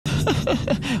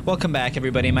Welcome back,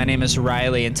 everybody. My name is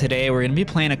Riley, and today we're going to be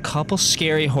playing a couple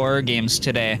scary horror games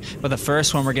today. But the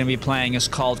first one we're going to be playing is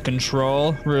called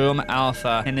Control Room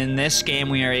Alpha. And in this game,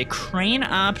 we are a crane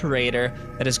operator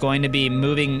that is going to be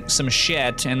moving some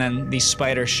shit, and then these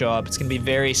spiders show up. It's going to be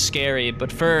very scary.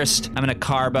 But first, I'm going to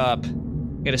carb up.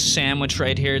 Got a sandwich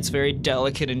right here. It's very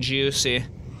delicate and juicy.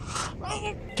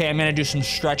 Okay, I'm going to do some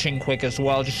stretching quick as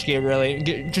well, just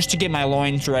to get my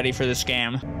loins ready for this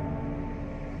game.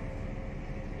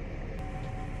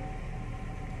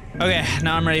 Okay,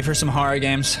 now I'm ready for some horror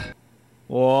games.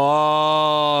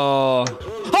 Whoa.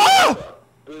 Oh!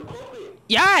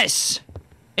 Yes!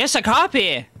 Yes, I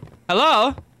copy.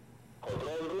 Hello?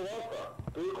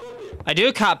 I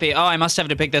do copy. Oh, I must have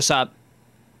to pick this up.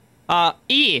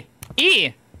 E.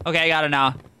 E. Okay, I got it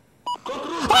now.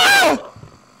 Oh!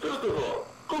 First of all,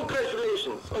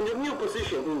 congratulations on your new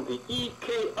position in the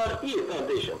EKRE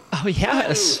Foundation. Oh, yes. My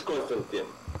name is Constantine,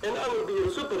 and I will be your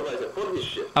supervisor for this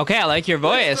shift. Okay, I like your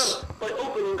voice. By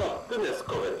opening up the nest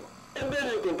covering, and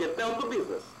then you can get down to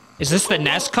business. Is this the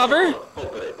nest cover?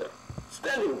 Operator,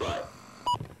 standing by.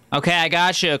 Okay, I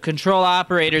got you. Control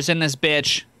operators in this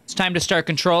bitch. It's time to start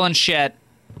controlling shit.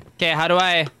 Okay, how do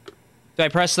I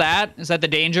press that? Is that the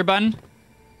danger button?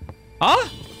 Huh?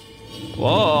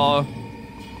 Whoa.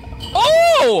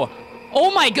 Oh!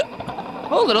 Oh my god.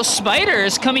 Oh, little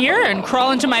spiders, come here and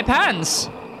crawl into my pants.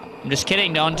 I'm just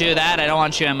kidding, don't do that. I don't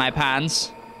want you in my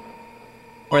pants.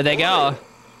 Where'd they go?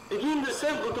 Begin the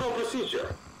self-control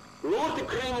procedure. Lower the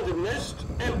crane in the nest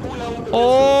and pull out the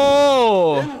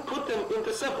Oh! Then put them in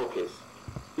the sample case.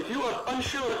 If you are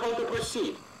unsure how to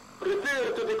proceed,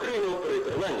 refer to the crane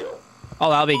operator manual.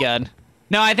 Oh, that'll be good.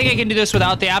 No, I think I can do this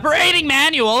without the operating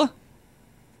manual.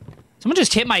 Someone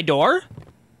just hit my door?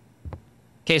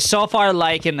 Okay, so far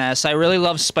liking this. I really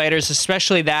love spiders,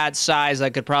 especially that size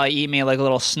that could probably eat me like a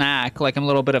little snack, like I'm a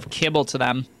little bit of kibble to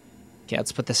them. Okay,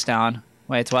 let's put this down.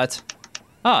 Wait, what?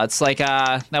 Oh, it's like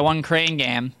that one crane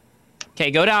game. Okay,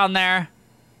 go down there.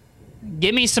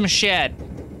 Give me some shit.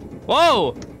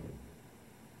 Whoa!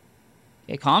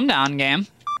 Okay, calm down, game.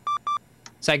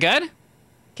 Is that good?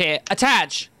 Okay,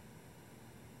 attach.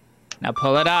 Now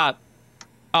pull it up.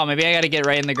 Oh, maybe I gotta get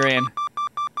right in the green.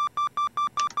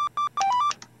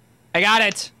 I got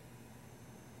it.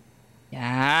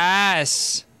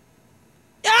 Yes.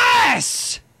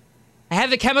 Yes! I have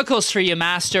the chemicals for you,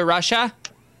 Master Russia.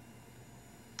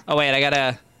 Oh, wait, I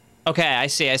gotta... Okay, I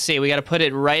see. We gotta put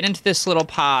it right into this little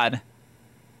pod.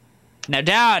 Now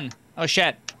down. Oh,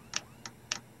 shit.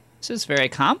 This is very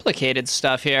complicated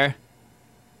stuff here.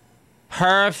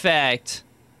 Perfect.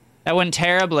 That went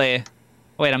terribly.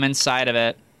 Wait, I'm inside of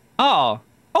it. Oh.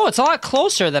 Oh, it's a lot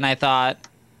closer than I thought.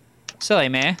 Silly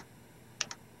me.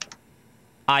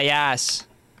 Ah, yes.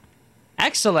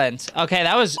 Excellent. Okay,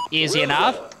 that was easy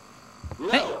enough.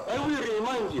 Now, I will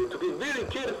remind you to be very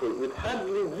careful with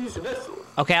handling these vessels.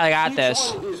 Okay, I got this.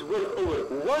 Each one is worth over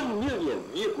 1 million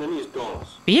Vietnamese dongs.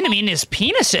 Vietnamese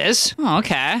penises? Oh,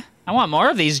 okay. I want more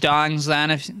of these dongs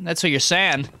then, if that's what you're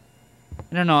saying.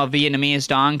 I don't know if Vietnamese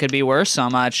dong could be worth so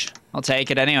much. I'll take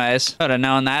it anyways. If I would have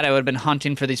known that, I would have been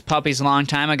hunting for these puppies a long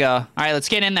time ago. All right, let's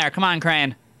get in there. Come on,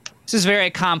 Crane. This is a very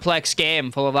complex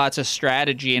game, full of lots of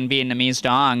strategy and Vietnamese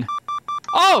dong.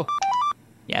 Oh!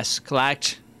 Yes,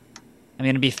 collect. I'm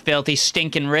gonna be filthy,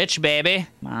 stinking rich, baby.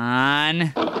 Come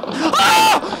on.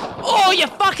 Oh! Oh, you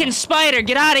fucking spider!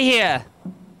 Get out of here!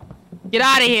 Get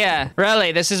out of here!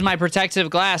 Really, this is my protective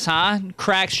glass, huh?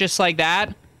 Cracks just like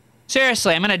that?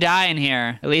 Seriously, I'm gonna die in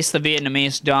here. At least the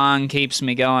Vietnamese dong keeps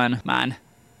me going. Come on.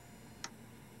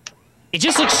 It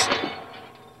just looks... Did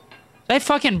I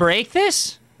fucking break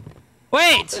this?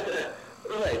 Wait!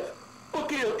 Right.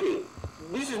 Okay.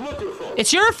 This is not your fault.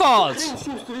 It's your fault! The crane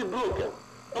seems to be broken.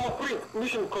 I'm afraid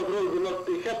mission control will not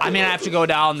be happy. I'm gonna have to go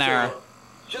down there. So,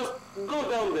 just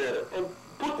go down there and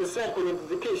put the sample into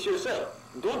the case yourself.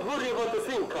 Don't worry about the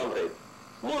thing, comrade.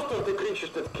 Most of the creatures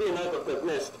that came out of that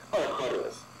nest are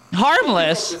harmless.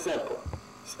 Harmless? The sample.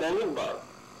 Standing by.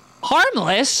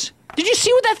 Harmless? Did you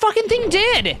see what that fucking thing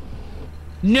did?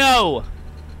 No.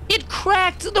 It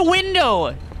cracked the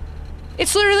window.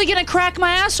 It's literally gonna crack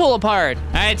my asshole apart.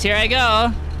 All right, here I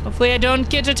go. Hopefully I don't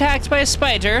get attacked by a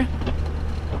spider.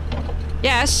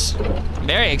 Yes. I'm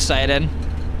very excited.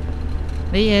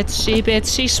 The itsy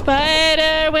bitsy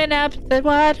spider went up the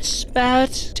water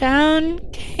spout. Down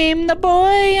came the boy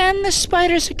and the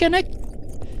spiders are gonna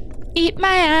eat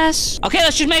my ass. Okay,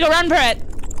 let's just make a run for it.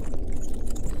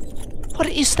 What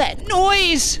is that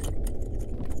noise?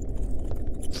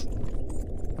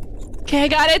 Okay, I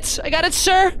got it. I got it,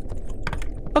 sir.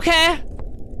 Okay.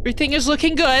 Everything is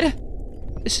looking good.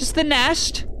 This is the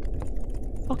nest.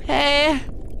 Okay.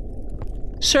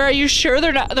 Sir, are you sure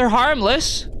they're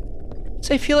harmless?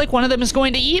 I feel like one of them is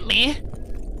going to eat me.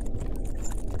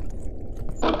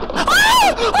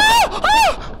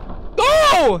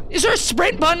 Oh! Is there a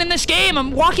sprint button in this game?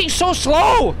 I'm walking so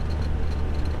slow.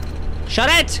 Shut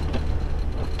it!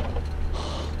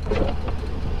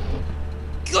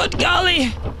 Good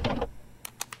golly!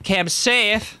 Okay, I'm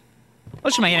safe. How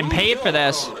much am I getting paid for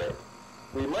this?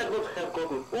 We might not have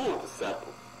gotten all the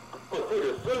sample, but for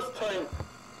the first time...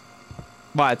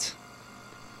 What?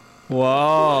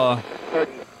 Whoa.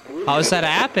 How is that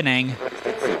happening?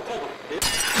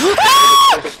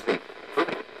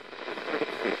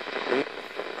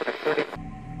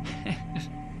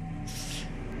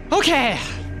 Okay,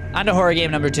 on to horror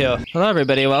game number 2. Hello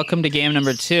everybody, welcome to game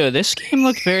number 2. This game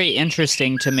looked very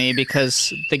interesting to me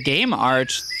because the game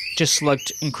art just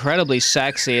looked incredibly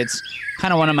sexy. It's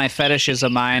kind of one of my fetishes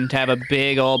of mine to have a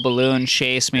big old balloon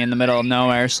chase me in the middle of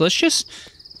nowhere. So let's just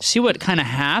see what kind of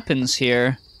happens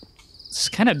here. It's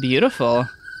kind of beautiful.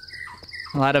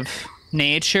 A lot of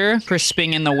nature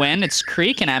crisping in the wind. It's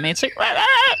creaking at me. It's like, what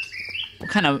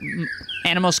kind of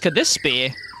animals could this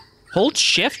be? Hold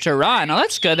shift to run. Oh,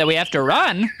 that's good that we have to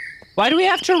run. Why do we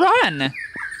have to run?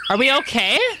 Are we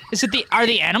okay? Are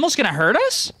the animals gonna hurt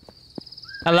us?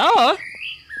 Hello?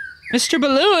 Mr.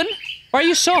 Balloon? Why are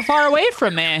you so far away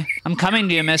from me? I'm coming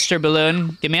to you, Mr.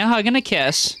 Balloon. Give me a hug and a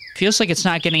kiss. Feels like it's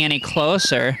not getting any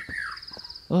closer.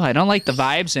 Oh, I don't like the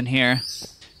vibes in here.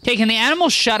 Okay, can the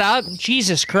animals shut up?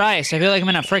 Jesus Christ, I feel like I'm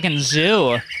in a freaking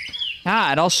zoo.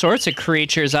 God, all sorts of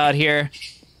creatures out here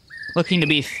looking to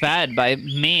be fed by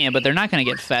me, but they're not gonna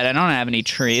get fed. I don't have any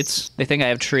treats. They think I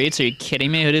have treats? Are you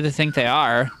kidding me? Who do they think they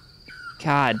are?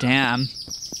 God damn.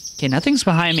 Okay, nothing's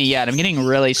behind me yet. I'm getting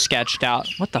really sketched out.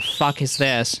 What the fuck is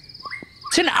this?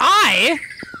 It's an eye?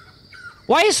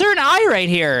 Why is there an eye right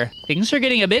here? Things are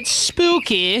getting a bit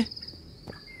spooky.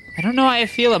 I don't know how I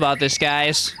feel about this,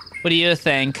 guys. What do you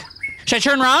think? Should I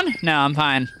turn around? No, I'm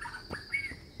fine.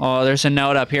 Oh, there's a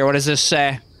note up here. What does this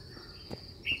say?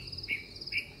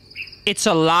 It's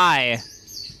a lie.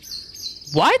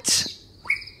 What?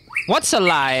 What's a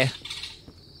lie?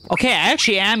 Okay, I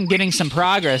actually am getting some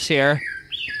progress here.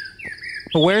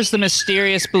 But where's the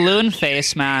mysterious balloon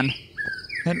face, man?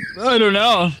 I don't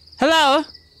know. Hello?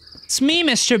 It's me,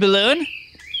 Mr. Balloon.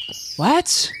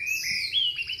 What?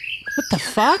 What the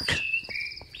fuck?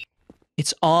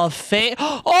 It's all fake.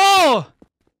 Oh!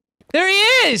 There he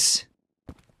is!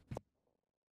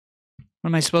 What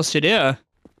am I supposed to do?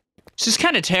 This is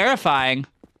kind of terrifying.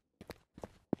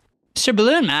 Mr.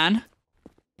 Balloon Man.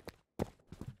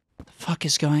 What the fuck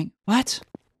is going... What?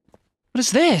 What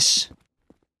is this?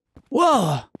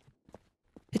 Whoa!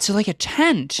 It's like a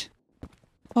tent.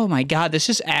 Oh my god, this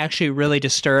is actually really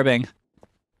disturbing.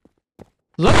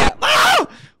 Look at... Oh!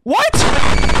 What?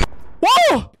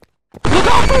 Whoa! Look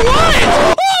out for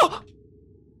what? Oh!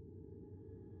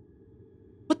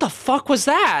 What the fuck was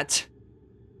that?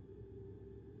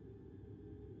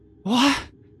 What?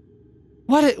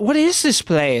 What is this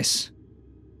place?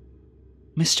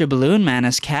 Mr. Balloon Man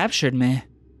has captured me.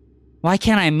 Why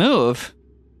can't I move?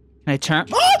 Can I turn?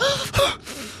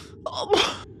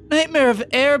 Oh! Nightmare of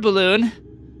Air Balloon.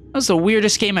 That was the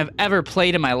weirdest game I've ever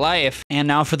played in my life. And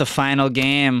now for the final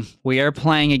game. We are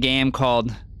playing a game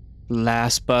called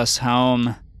Last Bus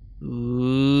Home.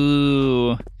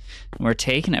 Ooh. We're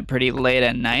taking it pretty late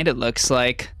at night, it looks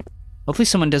like. Hopefully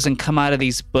someone doesn't come out of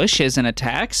these bushes and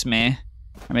attacks me.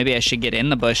 Or maybe I should get in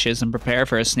the bushes and prepare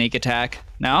for a sneak attack.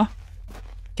 No?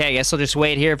 Okay, I guess I'll just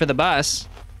wait here for the bus.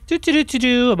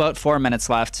 About 4 minutes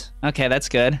left. Okay, that's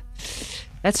good.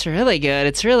 That's really good.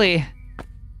 It's really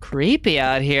creepy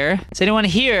out here. Is anyone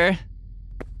here?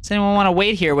 Does anyone want to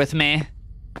wait here with me?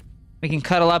 We can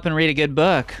cuddle up and read a good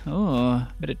book. Ooh,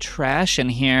 a bit of trash in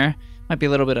here. Might be a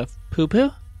little bit of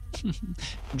poo-poo. I'm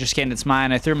just kidding, it's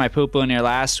mine. I threw my poo-poo in here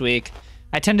last week.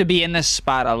 I tend to be in this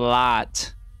spot a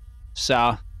lot.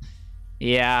 So,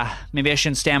 yeah, maybe I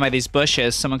shouldn't stand by these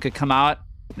bushes. Someone could come out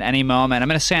at any moment. I'm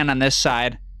gonna stand on this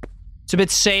side. It's a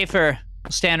bit safer.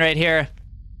 I'll stand right here.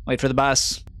 Wait for the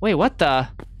bus. Wait, what the?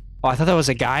 Oh, I thought that was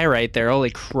a guy right there.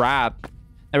 Holy crap.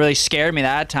 That really scared me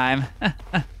that time.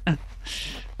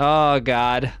 Oh,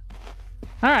 God.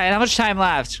 All right, how much time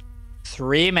left?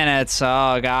 3 minutes.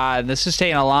 Oh, God. This is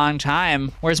taking a long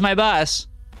time. Where's my bus?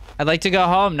 I'd like to go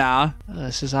home now. Oh,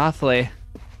 this is awfully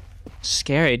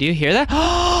scary. Do you hear that?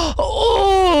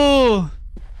 Oh!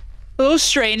 Hello,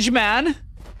 strange man.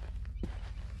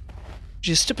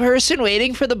 Just a person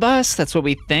waiting for the bus. That's what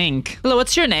we think. Hello,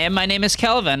 what's your name? My name is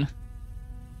Kelvin.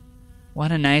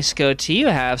 What a nice goatee you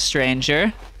have,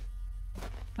 stranger.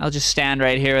 I'll just stand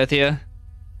right here with you.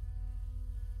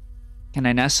 Can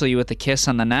I nestle you with a kiss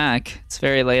on the neck? It's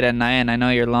very late at night and I know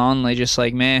you're lonely just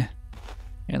like me.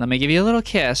 Here, let me give you a little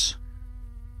kiss.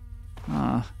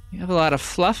 Oh, you have a lot of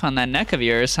fluff on that neck of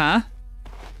yours, huh?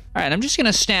 Alright, I'm just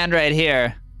gonna stand right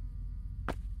here.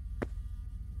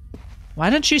 Why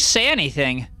don't you say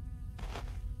anything?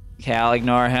 Okay, I'll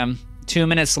ignore him. 2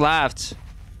 minutes left.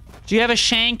 Do you have a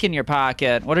shank in your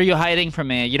pocket? What are you hiding from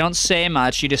me? You don't say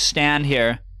much, you just stand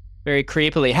here. Very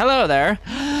creepily. Hello there.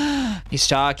 He's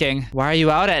talking. Why are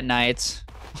you out at night?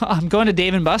 I'm going to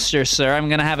Dave & Buster's, sir. I'm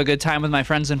gonna have a good time with my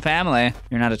friends and family.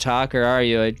 You're not a talker, are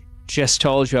you? I just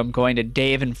told you I'm going to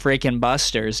Dave and freaking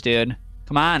Buster's, dude.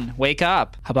 Come on, wake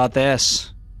up. How about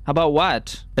this? How about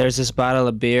what? There's this bottle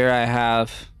of beer I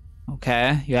have.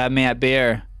 Okay, you have me at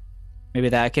beer. Maybe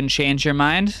that can change your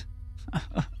mind?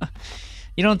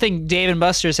 You don't think Dave &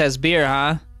 Buster's has beer,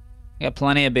 huh? I got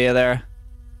plenty of beer there.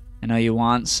 I know you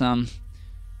want some.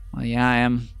 Well, yeah,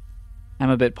 I'm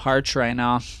a bit parched right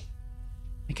now.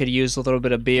 I could use a little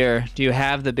bit of beer. Do you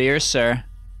have the beer, sir?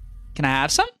 Can I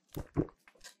have some?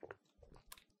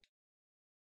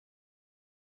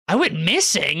 I went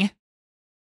missing?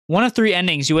 1 of 3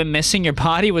 endings. You went missing, your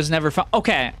body was never found.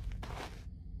 Okay.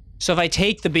 So if I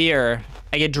take the beer,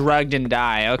 I get drugged and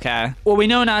die. Okay. Well, we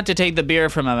know not to take the beer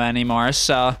from him anymore,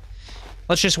 so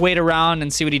let's just wait around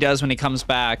and see what he does when he comes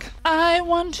back. I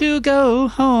want to go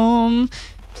home.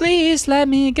 Please let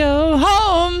me go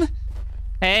home.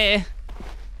 Hey,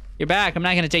 you're back. I'm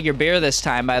not gonna take your beer this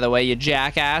time, by the way, you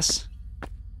jackass.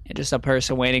 You're just a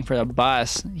person waiting for the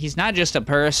bus. He's not just a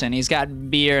person. He's got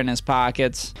beer in his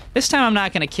pockets. This time I'm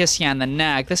not gonna kiss you on the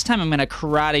neck. This time I'm gonna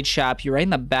karate chop you right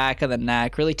in the back of the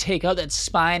neck. Really take out that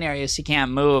spine area so you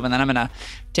can't move. And then I'm gonna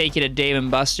take you to Dave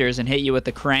 & Buster's and hit you with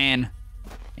the crane.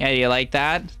 Yeah, do you like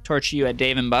that? Torture you at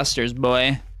Dave & Buster's,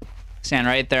 boy. Stand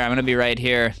right there. I'm gonna be right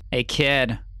here. Hey,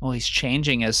 kid. Oh, he's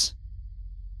changing his...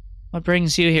 What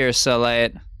brings you here so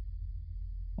late?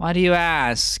 Why do you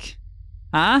ask?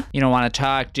 Huh? You don't want to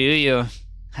talk, do you?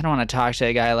 I don't want to talk to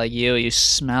a guy like you. You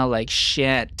smell like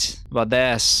shit. How about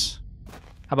this?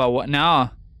 How about what? No.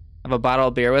 Have a bottle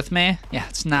of beer with me? Yeah,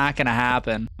 it's not gonna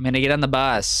happen. I'm gonna get on the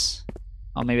bus.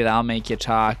 Oh, maybe that'll make you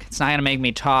talk. It's not gonna make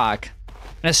me talk.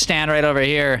 I'm gonna stand right over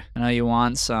here. I know you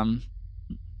want some.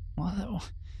 Well,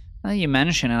 now that you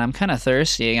mention it, I'm kind of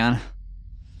thirsty again.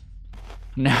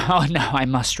 No, I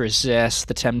must resist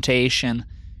the temptation.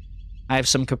 I have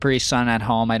some Capri Sun at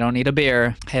home. I don't need a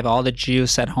beer. I have all the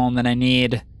juice at home that I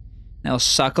need. And I'll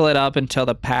suckle it up until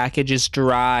the package is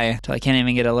dry, until I can't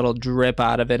even get a little drip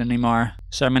out of it anymore.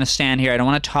 So I'm gonna stand here. I don't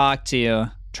want to talk to you.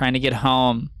 I'm trying to get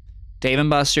home. Dave &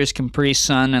 Buster's, Capri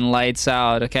Sun, and lights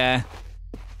out, okay?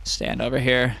 Stand over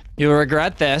here. You'll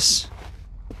regret this.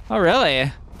 Oh,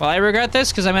 really? Well, I regret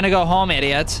this because I'm gonna go home,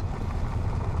 idiot.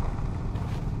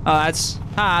 Oh,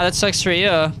 that sucks for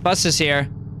you. Bus is here.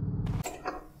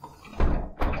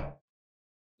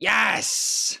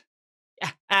 Yes!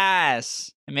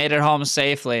 Yes! I made it home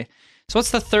safely. So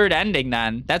what's the third ending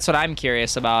then? That's what I'm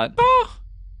curious about.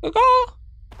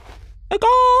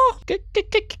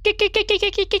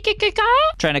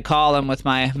 Trying to call him with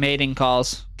my mating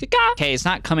calls. Okay, he's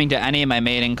not coming to any of my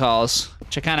mating calls,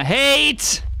 which I kind of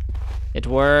hate. It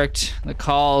worked. The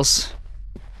calls.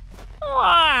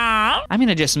 I'm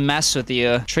gonna just mess with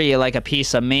you. Treat you like a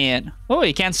piece of meat. Oh,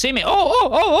 you can't see me.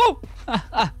 Oh.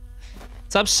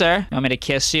 What's up, sir? You want me to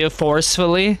kiss you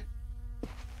forcefully?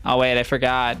 Oh, wait, I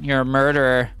forgot. You're a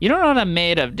murderer. You don't know what I'm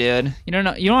made of, dude. You don't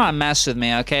want to mess with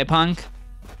me, okay, punk?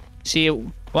 See,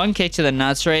 one kick to the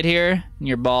nuts right here, and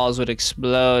your balls would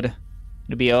explode.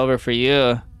 It'd be over for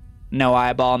you. No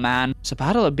eyeball, man. It's a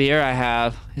bottle of beer I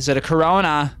have. Is it a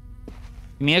Corona?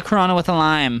 Give me a Corona with a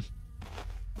lime.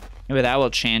 Maybe that will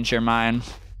change your mind.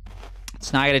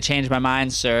 It's not gonna change my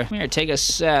mind, sir. Come here, take a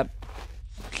sip.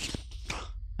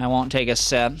 I won't take a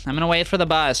sip. I'm gonna wait for the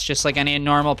bus, just like any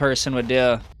normal person would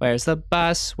do. Where's the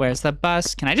bus? Where's the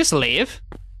bus? Can I just leave?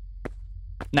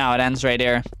 No, it ends right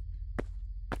here.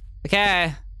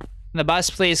 Okay. Can the bus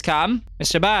please come?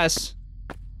 Mr. Bus.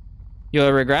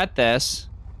 You'll regret this.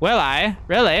 Will I?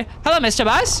 Really? Hello, Mr.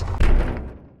 Bus?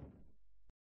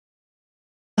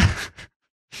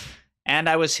 And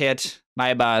I was hit by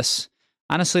a bus.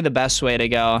 Honestly, the best way to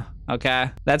go. Okay,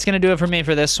 that's gonna do it for me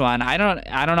for this one. I don't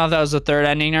know if that was the third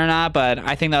ending or not, but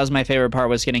I think that was my favorite part,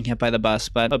 was getting hit by the bus.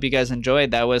 But hope you guys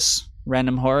enjoyed. That was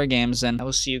Random Horror Games, and I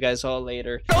will see you guys all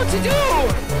later. What to do?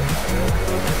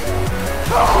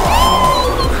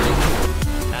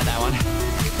 Not that one.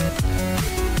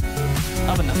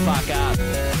 Open the fuck up,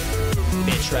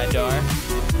 bitch. Red door.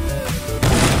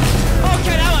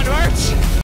 Okay, that one worked.